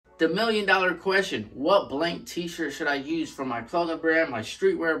The $1,000,000 question: what blank t-shirt should I use for my clothing brand, my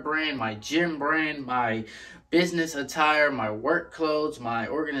streetwear brand, my gym brand, my business attire, my work clothes, my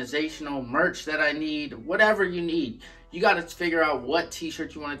organizational merch that I need? Whatever you need, you got to figure out what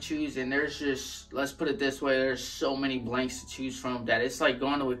t-shirt you want to choose. And there's just, let's put it this way, there's so many blanks to choose from that it's like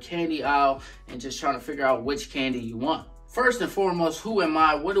going to a candy aisle and just trying to figure out which candy you want. First and foremost, who am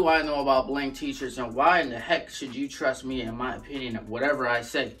I? What do I know about blank t-shirts? And why in the heck should you trust me in my opinion of whatever I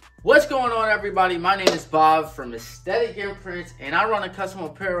say? What's going on, everybody? My name is Bob from Aesthetic Imprints, and I run a custom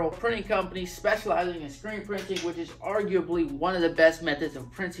apparel printing company specializing in screen printing, which is arguably one of the best methods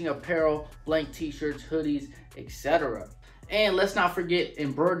of printing apparel, blank t-shirts, hoodies, etc. And let's not forget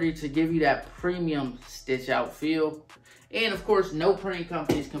embroidery to give you that premium stitch out feel. And of course, no printing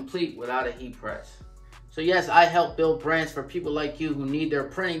company is complete without a heat press. So yes, I help build brands for people like you who need their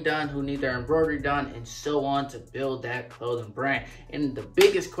printing done, who need their embroidery done, and so on to build that clothing brand. And the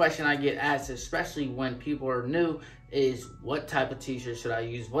biggest question I get asked, especially when people are new, is what type of t-shirt should I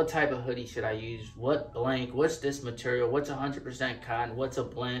use? What type of hoodie should I use? What blank? What's this material? What's 100% cotton? What's a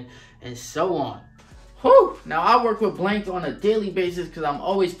blend? And so on. Whew. Now, I work with blank on a daily basis because I'm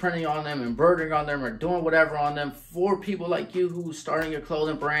always printing on them, embroidering on them, or doing whatever on them for people like you who's starting a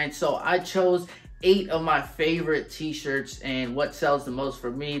clothing brand. So I chose 8 of my favorite t-shirts and what sells the most for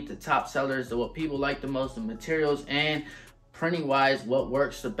me, the top sellers, what people like the most, the materials, and printing wise, what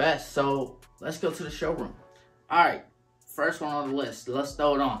works the best. So let's go to the showroom. All right, first one on the list. Let's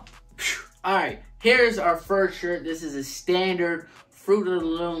throw it on. All right, here's our first shirt. This is a standard Fruit of the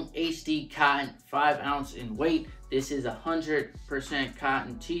Loom HD cotton, 5 ounce in weight. This is a 100%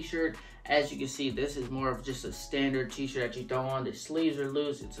 cotton t-shirt. As you can see, this is more of just a standard t-shirt that you throw on. The sleeves are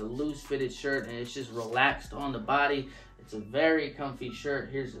loose. It's a loose fitted shirt and it's just relaxed on the body. It's a very comfy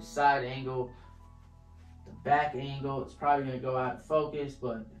shirt. Here's the side angle, the back angle. It's probably going to go out of focus,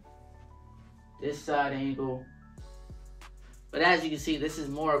 but this side angle. But as you can see, this is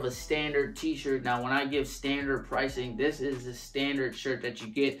more of a standard t-shirt. Now, when I give standard pricing, this is the standard shirt that you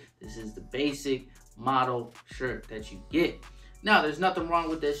get. This is the basic model shirt that you get. Now, there's nothing wrong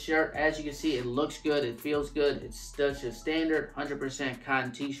with this shirt. As you can see, it looks good, it feels good. It's such a standard 100%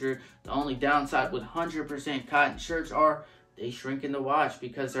 cotton t-shirt. The only downside with 100% cotton shirts are they shrink in the wash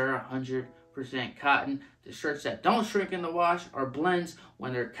because they're 100% cotton. The shirts that don't shrink in the wash are blends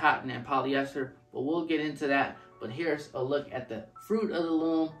when they're cotton and polyester, but we'll get into that. But here's a look at the Fruit of the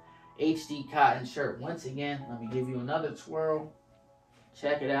Loom HD cotton shirt. Once again, let me give you another twirl.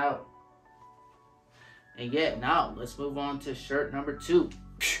 Check it out. And yeah, now let's move on to shirt number 2.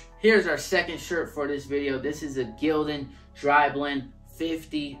 Here's our second shirt for this video. This is a Gildan Dry Blend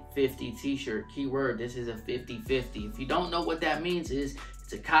 50/50 t-shirt. Keyword, this is a 50/50. If you don't know what that means, is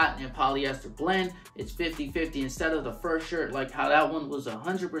it's a cotton and polyester blend. It's 50/50 instead of the first shirt, like how that one was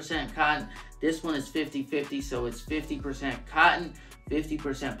 100% cotton. This one is 50/50, so it's 50% cotton,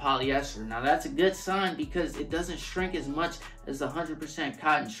 50% polyester. Now that's a good sign because it doesn't shrink as much as the 100%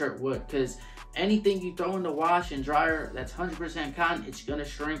 cotton shirt would, because anything you throw in the wash and dryer that's 100% cotton, it's gonna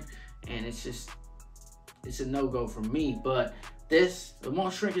shrink, and it's a no-go for me. But this, it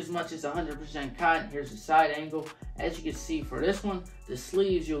won't shrink as much as 100% cotton. Here's the side angle. As you can see for this one, the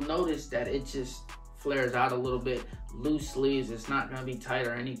sleeves, you'll notice that it just flares out a little bit. Loose sleeves, it's not gonna be tight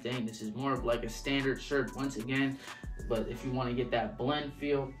or anything. This is more of like a standard shirt once again, but if you wanna get that blend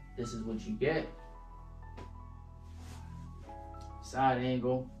feel, this is what you get. Side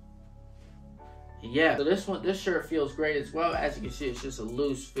angle. Yeah, so this shirt feels great as well. As you can see, it's just a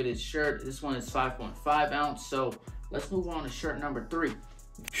loose fitted shirt. This one is 5.5 ounce. So let's move on to shirt number 3.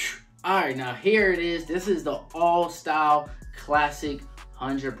 All right, now here it is. This is the all style classic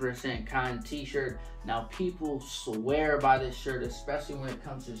 100% cotton t-shirt. Now people swear by this shirt, especially when it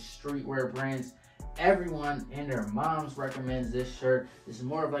comes to streetwear brands. Everyone and their moms recommends this shirt. This is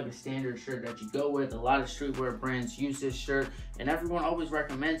more of like a standard shirt that you go with. A lot of streetwear brands use this shirt, and everyone always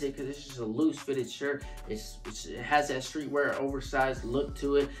recommends it because it's just a loose fitted shirt. It has that streetwear oversized look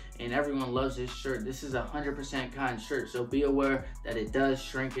to it, and everyone loves this shirt. This is a 100% cotton shirt, so be aware that it does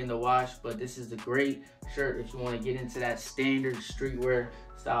shrink in the wash, but this is a great shirt if you want to get into that standard streetwear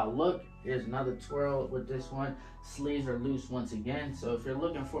style look. Here's another twirl with this one. Sleeves are loose once again, so if you're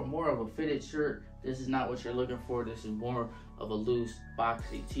looking for more of a fitted shirt, this is not what you're looking for. This is more of a loose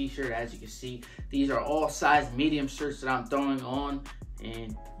boxy t-shirt. As you can see, these are all size medium shirts that I'm throwing on,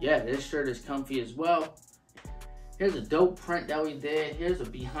 and yeah, this shirt is comfy as well. Here's a dope print that we did. Here's a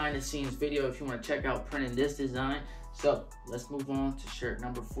behind the scenes video if you want to check out printing this design. So let's move on to shirt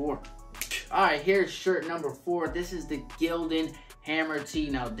number 4. All right, here's shirt number 4. This is the Gildan Hammer tee.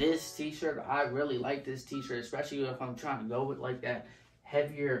 Now this t-shirt, I really like this t-shirt, especially if I'm trying to go with like that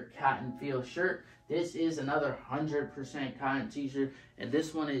heavier cotton feel shirt. This is another 100% cotton t-shirt, and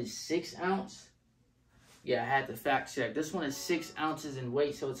this one is 6 ounce. Yeah, I had to fact check. This one is 6 ounces in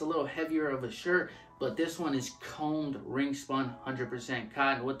weight, so it's a little heavier of a shirt, but this one is combed, ring spun, 100%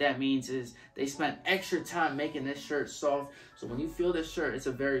 cotton. What that means is they spent extra time making this shirt soft. So when you feel this shirt, it's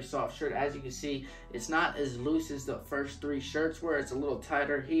a very soft shirt. As you can see, it's not as loose as the first 3 shirts were. It's a little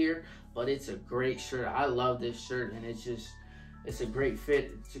tighter here, but it's a great shirt. I love this shirt, and it's a great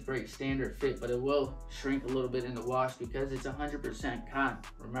fit. It's a great standard fit, but it will shrink a little bit in the wash because it's 100% cotton.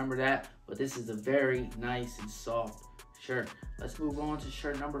 Remember that, but this is a very nice and soft shirt. Let's move on to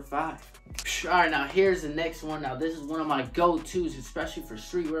shirt number 5. All right, now here's the next one. Now this is one of my go-tos, especially for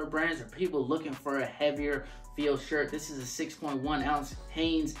streetwear brands or people looking for a heavier feel shirt. This is a 6.1 ounce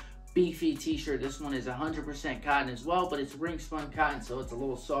Hanes beefy t-shirt. This one is 100% cotton as well, but it's ring spun cotton, so it's a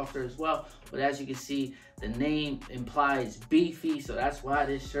little softer as well. But as you can see, the name implies beefy, so that's why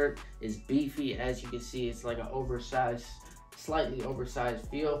this shirt is beefy. As you can see, it's like an oversized, slightly oversized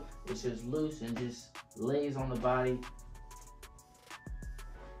feel. It's just loose and just lays on the body.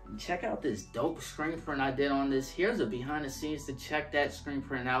 Check out this dope screen print I did on this. Here's a behind the scenes to check that screen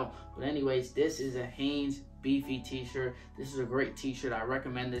print out. But anyways, this is a Hanes beefy t-shirt. This is a great t-shirt. I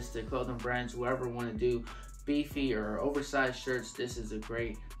recommend this to clothing brands, whoever want to do beefy or oversized shirts. This is a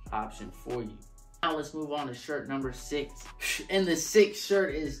great option for you. Now let's move on to shirt number 6. And the 6th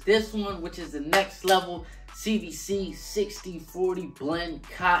shirt is this one, which is the next level CVC 6040 blend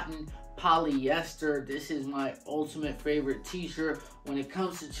cotton polyester. This is my ultimate favorite t-shirt. When it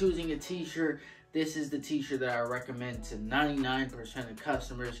comes to choosing a t-shirt, this is the t-shirt that I recommend to 99% of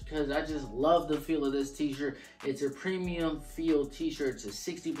customers because I just love the feel of this t-shirt. It's a premium feel t-shirt. It's a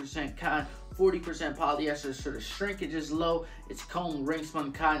 60% cotton, 40% polyester, so the shrinkage is low. It's combed ring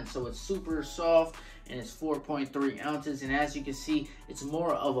spun cotton, so it's super soft, and it's 4.3 ounces. And as you can see, it's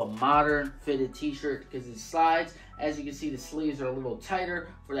more of a modern fitted t-shirt because it slides. As you can see, the sleeves are a little tighter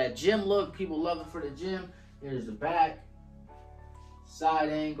for that gym look. People love it for the gym. Here's the back, side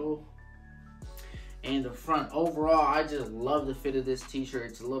angle, and the front. Overall, I just love the fit of this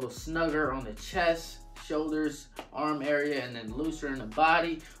t-shirt. It's a little snugger on the chest, shoulders, arm area, and then looser in the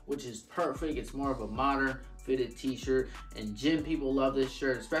body, which is perfect. It's more of a modern fitted t-shirt, and gym people love this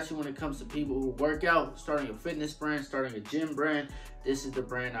shirt, especially when it comes to people who work out, starting a fitness brand, starting a gym brand. This is the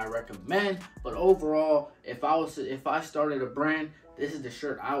brand I recommend. But overall, if I started a brand, this is the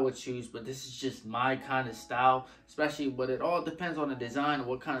shirt I would choose. But this is just my kind of style, especially, but it all depends on the design and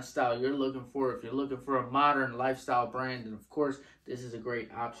what kind of style you're looking for. If you're looking for a modern lifestyle brand, then of course this is a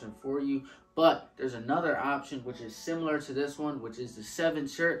great option for you. But there's another option which is similar to this one, which is the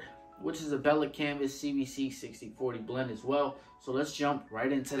 7th shirt, which is a Bella Canvas CVC 6040 blend as well. So let's jump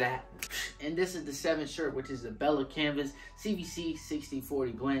right into that. And this is the 7th shirt, which is the Bella Canvas CVC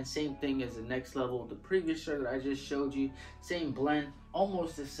 6040 blend. Same thing as the next level. The previous shirt that I just showed you, same blend,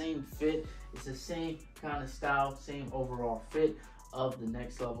 almost the same fit. It's the same kind of style, same overall fit of the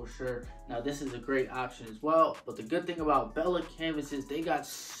next level shirt. Now this is a great option as well, but the good thing about Bella Canvas is they got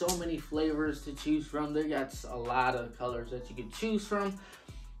so many flavors to choose from. They got a lot of colors that you can choose from.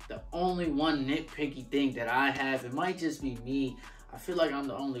 The only one nitpicky thing that I have, it might just be me, I feel like I'm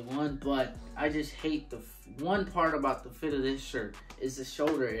the only one, but I just hate the one part about the fit of this shirt is the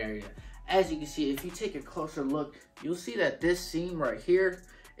shoulder area. As you can see, if you take a closer look, you'll see that this seam right here,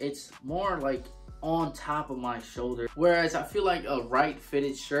 it's more like on top of my shoulder. Whereas I feel like a right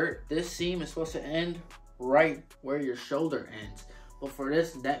fitted shirt, this seam is supposed to end right where your shoulder ends. But for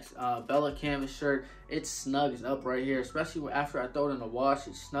this next Bella Canvas shirt, it snugs up right here. Especially after I throw it in the wash,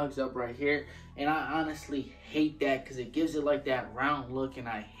 it snugs up right here. And I honestly hate that because it gives it like that round look, and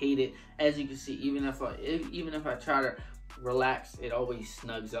I hate it. As you can see, even if I try to relax, it always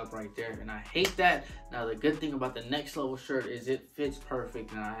snugs up right there, and I hate that. Now the good thing about the next level shirt is it fits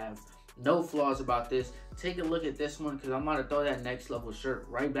perfect, and I have no flaws about this. Take a look at this one because I'm going to throw that next level shirt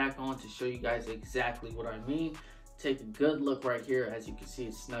right back on to show you guys exactly what I mean. Take a good look right here. As you can see,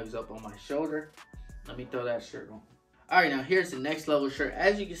 it snugs up on my shoulder. Let me throw that shirt on. All right, now here's the next level shirt.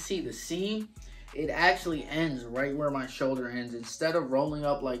 As you can see, the seam, it actually ends right where my shoulder ends. Instead of rolling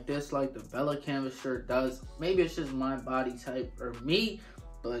up like this, like the Bella Canvas shirt does. Maybe it's just my body type or me,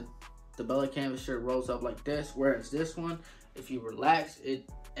 but the Bella Canvas shirt rolls up like this. Whereas this one, if you relax, it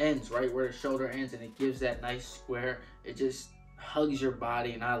ends right where the shoulder ends, and it gives that nice square. It just hugs your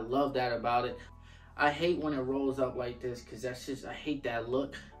body, and I love that about it. I hate when it rolls up like this because that's just, I hate that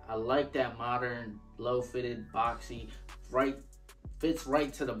look. I like that modern, low-fitted, boxy, fits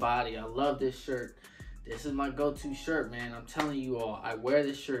right to the body. I love this shirt. this is my go-to shirt, man. I'm telling you all, I wear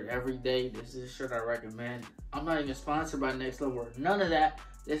this shirt every day. This is a shirt I recommend. I'm not even sponsored by Next Level or none of that.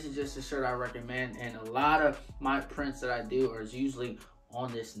 This is just a shirt I recommend, and a lot of my prints that I do are usually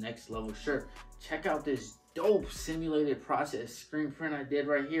on this Next Level shirt. Check out this dope simulated process screen print I did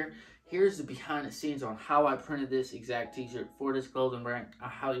right here. Here's the behind the scenes on how I printed this exact t-shirt for this clothing brand. I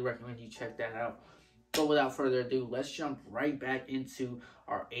highly recommend you check that out. But without further ado, let's jump right back into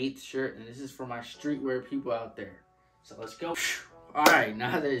our 8th shirt, and this is for my streetwear people out there. So let's go. All right,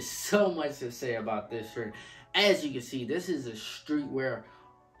 now there's so much to say about this shirt. As you can see, this is a streetwear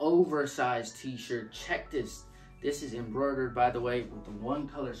oversized t-shirt. Check this. This is embroidered, by the way, with the one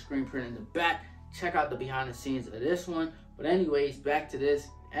color screen print in the back. Check out the behind the scenes of this one. But anyways, back to this.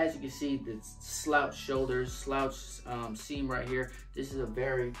 As you can see, the slouch shoulders, slouch seam right here. This is a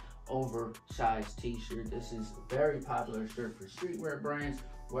very oversized t-shirt. This is a very popular shirt for streetwear brands,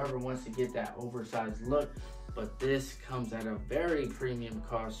 whoever wants to get that oversized look. But this comes at a very premium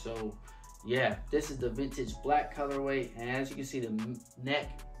cost. So yeah, this is the vintage black colorway, and as you can see, the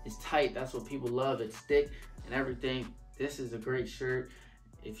neck is tight. That's what people love. It's thick and everything. This is a great shirt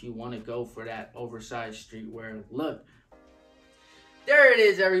if you want to go for that oversized streetwear look. There it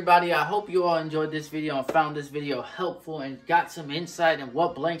is, everybody. I hope you all enjoyed this video and found this video helpful and got some insight in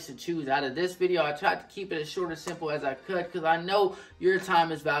what blanks to choose out of this video. I tried to keep it as short and simple as I could because I know your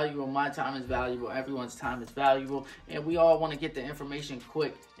time is valuable, my time is valuable, everyone's time is valuable, and we all want to get the information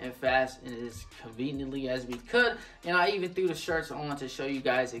quick and fast and as conveniently as we could. And I even threw the shirts on to show you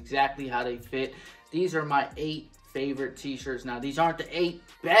guys exactly how they fit. These are my 8 favorite t-shirts. Now, these aren't the 8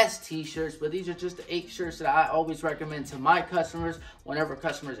 best t-shirts, but these are just the 8 shirts that I always recommend to my customers whenever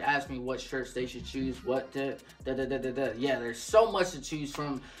customers ask me what shirts they should choose, yeah, there's so much to choose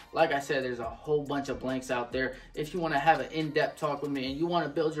from. Like I said, there's a whole bunch of blanks out there. If you want to have an in-depth talk with me and you want to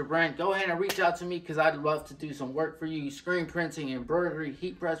build your brand, go ahead and reach out to me because I'd love to do some work for you. Screen printing, embroidery,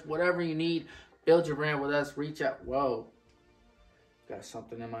 heat press, whatever you need, build your brand with us. Reach out. Whoa, got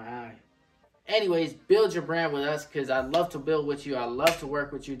something in my eye. Anyways, build your brand with us because I love to build with you. I love to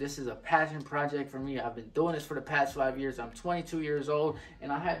work with you. This is a passion project for me. I've been doing this for the past 5 years. I'm 22 years old,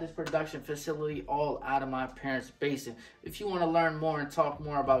 and I have this production facility all out of my parents' basement. If you want to learn more and talk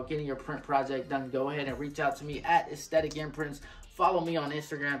more about getting your print project done, go ahead and reach out to me at Aesthetic Imprints. Follow me on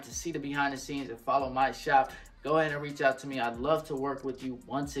Instagram to see the behind the scenes and follow my shop. Go ahead and reach out to me. I'd love to work with you.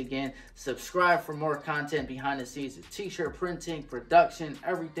 Once again, subscribe for more content behind the scenes of t-shirt printing, production,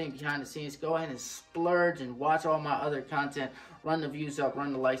 everything behind the scenes. Go ahead and splurge and watch all my other content. Run the views up,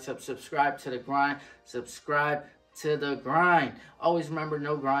 run the likes up, subscribe to the grind, subscribe to the grind. Always remember,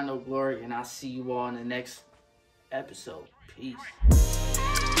 no grind, no glory, and I'll see you all in the next episode. Peace.